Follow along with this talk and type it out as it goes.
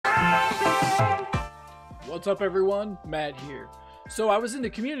What's up everyone, Matt here. So I was in the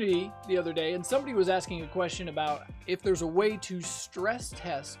community the other day and somebody was asking a question about if there's a way to stress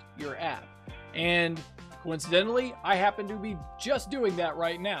test your app. And coincidentally, I happen to be just doing that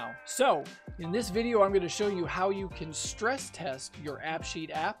right now. So in this video, I'm going to show you how you can stress test your AppSheet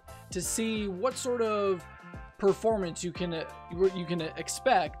app to see what sort of performance you can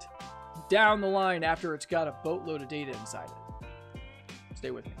expect down the line after it's got a boatload of data inside it.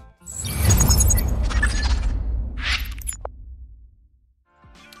 Stay with me.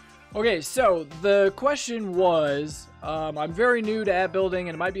 Okay, so the question was, I'm very new to app building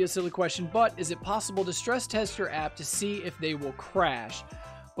and it might be a silly question, but is it possible to stress test your app to see if they will crash?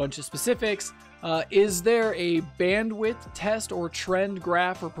 Bunch of specifics. Is there a bandwidth test or trend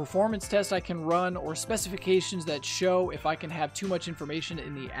graph or performance test I can run, or specifications that show if I can have too much information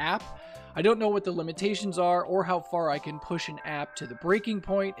in the app? I don't know what the limitations are or how far I can push an app to the breaking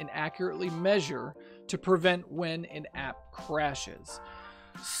point and accurately measure to prevent when an app crashes.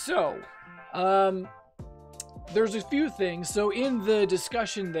 So, there's a few things. So in the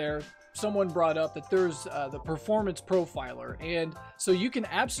discussion there, someone brought up that there's the performance profiler. And so you can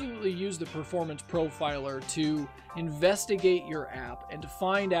absolutely use the performance profiler to investigate your app and to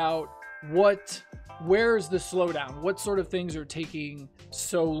find out where's the slowdown, what sort of things are taking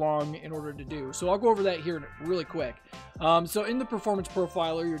so long in order to do. So I'll go over that here really quick. So in the performance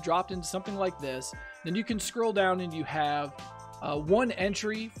profiler, you're dropped into something like this. Then you can scroll down and you have one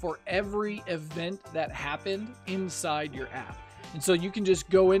entry for every event that happened inside your app. And so you can just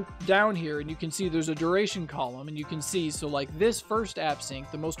go down here and you can see there's a duration column, and you can see, so like this first app sync,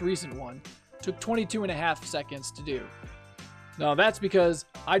 the most recent one, took 22.5 seconds to do. Now that's because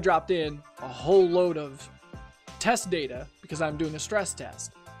I dropped in a whole load of test data because I'm doing a stress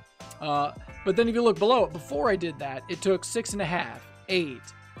test. But then if you look below it, before I did that, it took 6.5, 8,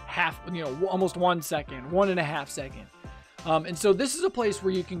 half, almost 1 second, 1.5 seconds. And so this is a place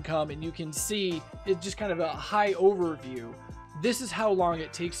where you can come and you can see it, just kind of a high overview. This is how long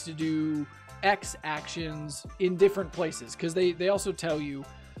it takes to do X actions in different places, because they also tell you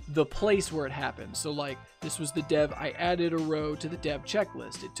the place where it happened. So like this was the dev, I added a row to the dev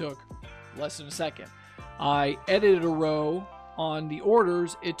checklist. It took less than a second. I edited a row on the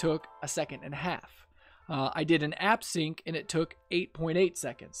orders. It took 1.5 seconds. I did an app sync and it took 8.8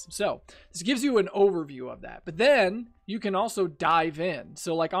 seconds. So this gives you an overview of that. But then you can also dive in.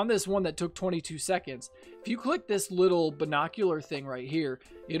 So like on this one that took 22 seconds, if you click this little binocular thing right here,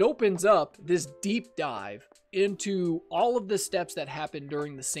 it opens up this deep dive into all of the steps that happened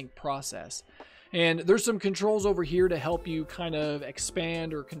during the sync process. And there's some controls over here to help you kind of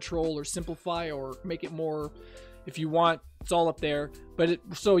expand or control or simplify or make it more, if you want. It's all up there. But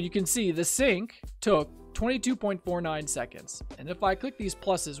so you can see the sync took 22.49 seconds. And if I click these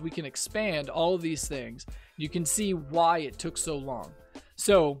pluses, we can expand all of these things. You can see why it took so long.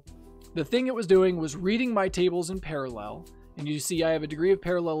 So the thing it was doing was reading my tables in parallel. And you see I have a degree of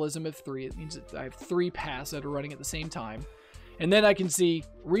parallelism of 3. It means that I have 3 paths that are running at the same time. And then I can see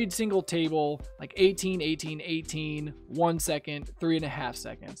read single table, like 18, 18, 18, 1 second, 3.5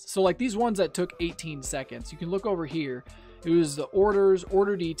 seconds. So like these ones that took 18 seconds, you can look over here. It was the orders,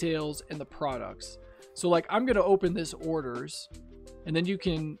 order details, and the products. So like I'm going to open this orders, and then you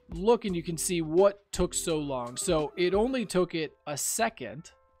can look and you can see what took so long. So it only took it 1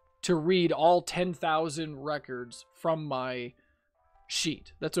 second to read all 10,000 records from my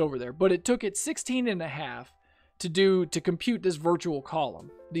sheet that's over there. But it took it 16.5 to compute this virtual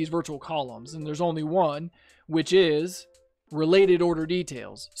column, these virtual columns. And there's only one, which is related order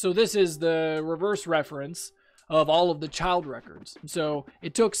details. So this is the reverse reference of all of the child records. So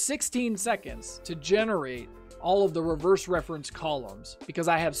it took 16 seconds to generate all of the reverse reference columns because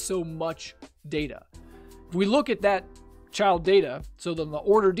I have so much data. If we look at that child data, so then the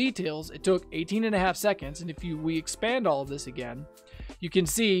order details, it took 18.5 seconds. And if we expand all of this again, you can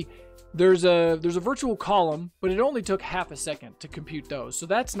see there's a virtual column, but it only took 0.5 second to compute those. So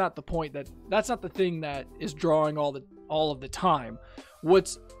that's not the point, that's not the thing that is drawing all of the time.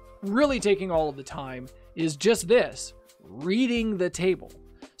 What's really taking all of the time is just this, reading the table.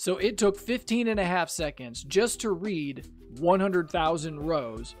 So it took 15.5 seconds just to read 100,000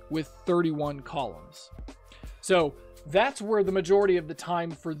 rows with 31 columns. So that's where the majority of the time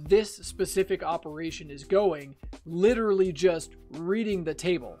for this specific operation is going, literally just reading the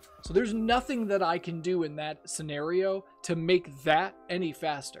table. So there's nothing that I can do in that scenario to make that any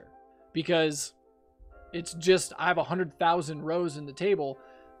faster, because it's just, I have 100,000 rows in the table.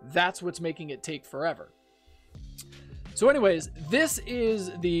 That's what's making it take forever. So anyways, this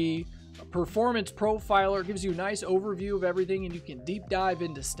is the performance profiler. It gives you a nice overview of everything and you can deep dive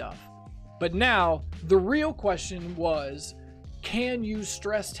into stuff. But now the real question was, can you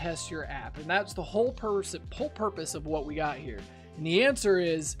stress test your app? And that's the whole purpose of what we got here. And the answer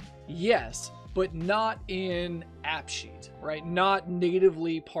is yes, but not in AppSheet, right? Not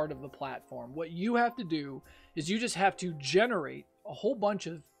natively part of the platform. What you have to do is you just have to generate a whole bunch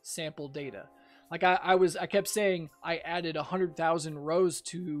of sample data. Like I kept saying I added 100,000 rows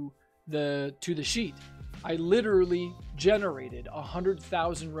to the sheet. I literally generated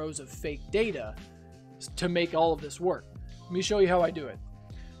 100,000 rows of fake data to make all of this work. Let me show you how I do it.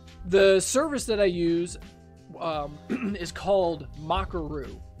 The service that I use is called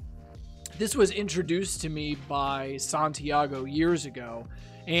Mockaroo. This was introduced to me by Santiago years ago,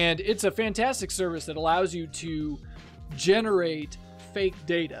 and it's a fantastic service that allows you to generate fake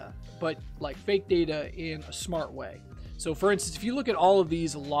data, but like fake data in a smart way. So for instance, if you look at all of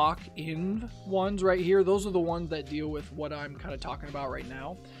these lock-in ones right here, those are the ones that deal with what I'm kind of talking about right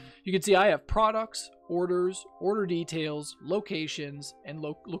now. You can see I have products, orders, order details, locations, and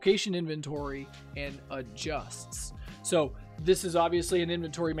location inventory, and adjusts. So this is obviously an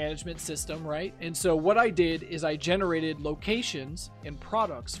inventory management system, right? And so what I did is I generated locations and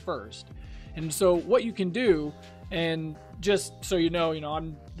products first. And so what you can do, and just so you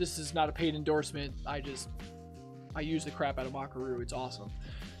know, this is not a paid endorsement. I use the crap out of Mockaroo. It's awesome.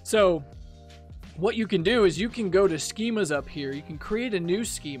 So what you can do is you can go to schemas up here. You can create a new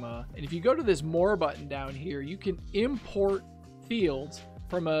schema. And if you go to this more button down here, you can import fields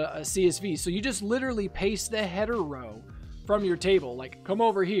from a CSV. So you just literally paste the header row from your table. Like come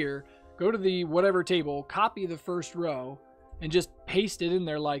over here, go to the whatever table, copy the first row, and just paste it in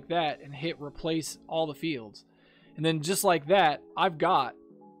there like that and hit replace all the fields. And then just like that, I've got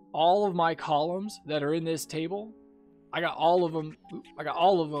all of my columns that are in this table. I got all of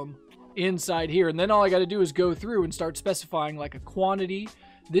them inside here. And then all I got to do is go through and start specifying like a quantity.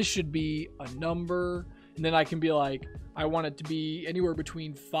 This should be a number. And then I can be like, I want it to be anywhere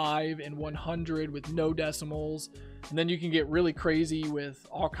between 5 and 100 with no decimals. And then you can get really crazy with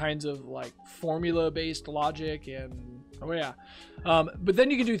all kinds of like formula-based logic and but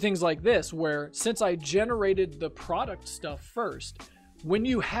then you can do things like this, where since I generated the product stuff first, when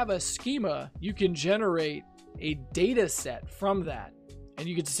you have a schema, you can generate a data set from that. And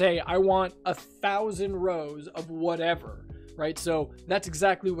you could say, I want 1,000 rows of whatever, right? So that's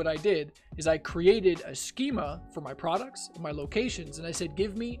exactly what I did, is I created a schema for my products and my locations. And I said,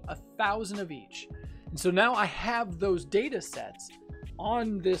 give me 1,000 of each. And so now I have those data sets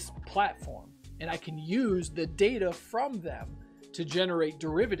on this platform, and I can use the data from them to generate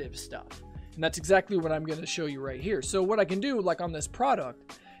derivative stuff. And that's exactly what I'm going to show you right here. So what I can do, like on this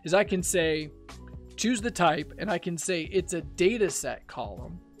product, is I can say, choose the type, and I can say it's a data set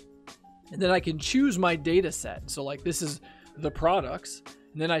column. And then I can choose my data set. So like this is the products,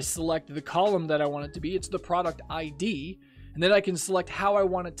 and then I select the column that I want it to be. It's the product ID. And then I can select how I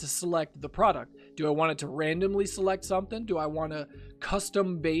want it to select the product. Do I want it to randomly select something? Do I want to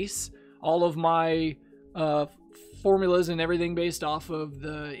custom base all of my formulas and everything based off of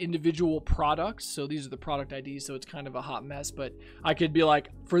the individual products? So these are the product IDs, so it's kind of a hot mess, but I could be like,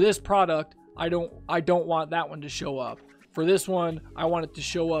 for this product, I don't want that one to show up. For this one, I want it to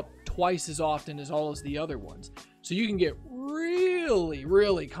show up twice as often as all of the other ones. So you can get really,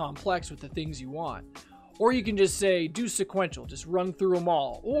 really complex with the things you want. Or you can just say, do sequential, just run through them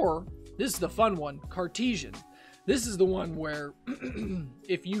all. Or, this is the fun one, Cartesian. This is the one where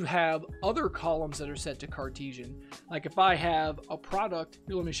if you have other columns that are set to Cartesian, like if I have a product,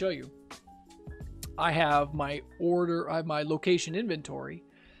 here, let me show you. I have my order, I have my location inventory.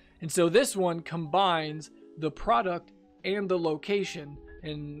 And so this one combines the product and the location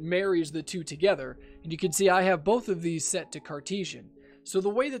and marries the two together. And you can see I have both of these set to Cartesian. So the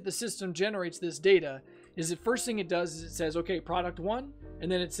way that the system generates this data is the first thing it does is it says, okay, product 1,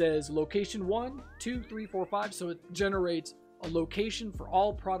 and then it says location 1, 2, 3, 4, 5. So it generates a location for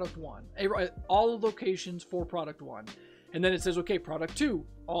all product 1, all the locations for product 1. And then it says, okay, product 2,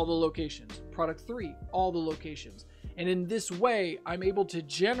 all the locations, product 3, all the locations. And in this way, I'm able to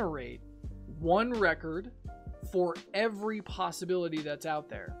generate one record for every possibility that's out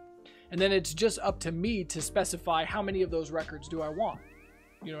there. And then it's just up to me to specify how many of those records do I want.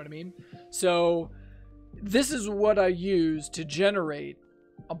 You know what I mean? So this is what I use to generate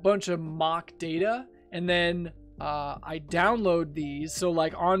a bunch of mock data. And then I download these. So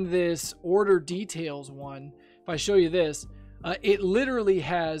like on this order details one, if I show you this, it literally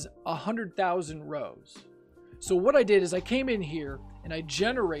has 100,000 rows. So what I did is I came in here and I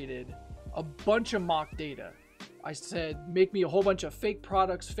generated a bunch of mock data. I said, make me a whole bunch of fake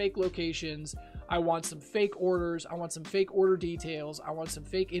products, fake locations. I want some fake orders. I want some fake order details. I want some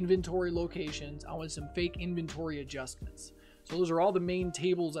fake inventory locations. I want some fake inventory adjustments. So those are all the main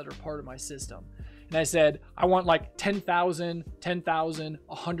tables that are part of my system. And I said, I want like 10,000, 10,000,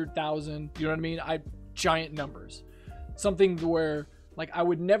 100,000, you know what I mean? Giant numbers. Something where like I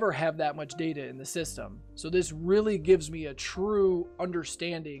would never have that much data in the system. So this really gives me a true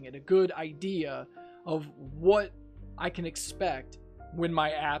understanding and a good idea of what I can expect when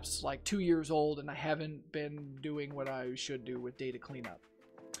my app's like 2 years old and I haven't been doing what I should do with data cleanup.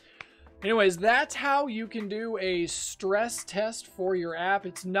 Anyways, that's how you can do a stress test for your app.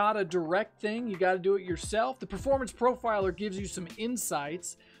 It's not a direct thing. You got to do it yourself. The performance profiler gives you some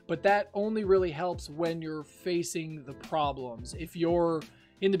insights, but that only really helps when you're facing the problems. If you're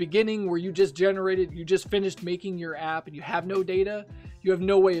in the beginning where you just finished making your app and you have no data, you have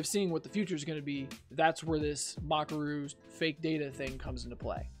no way of seeing what the future is going to be. That's where this Mockaroo fake data thing comes into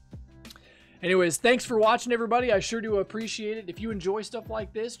play. Anyways, thanks for watching, everybody. I sure do appreciate it. If you enjoy stuff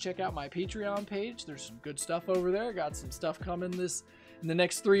like this, check out my Patreon page. There's some good stuff over there. Got some stuff coming in the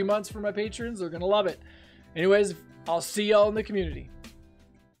next 3 months for my patrons. They're going to love it. Anyways, I'll see y'all in the community.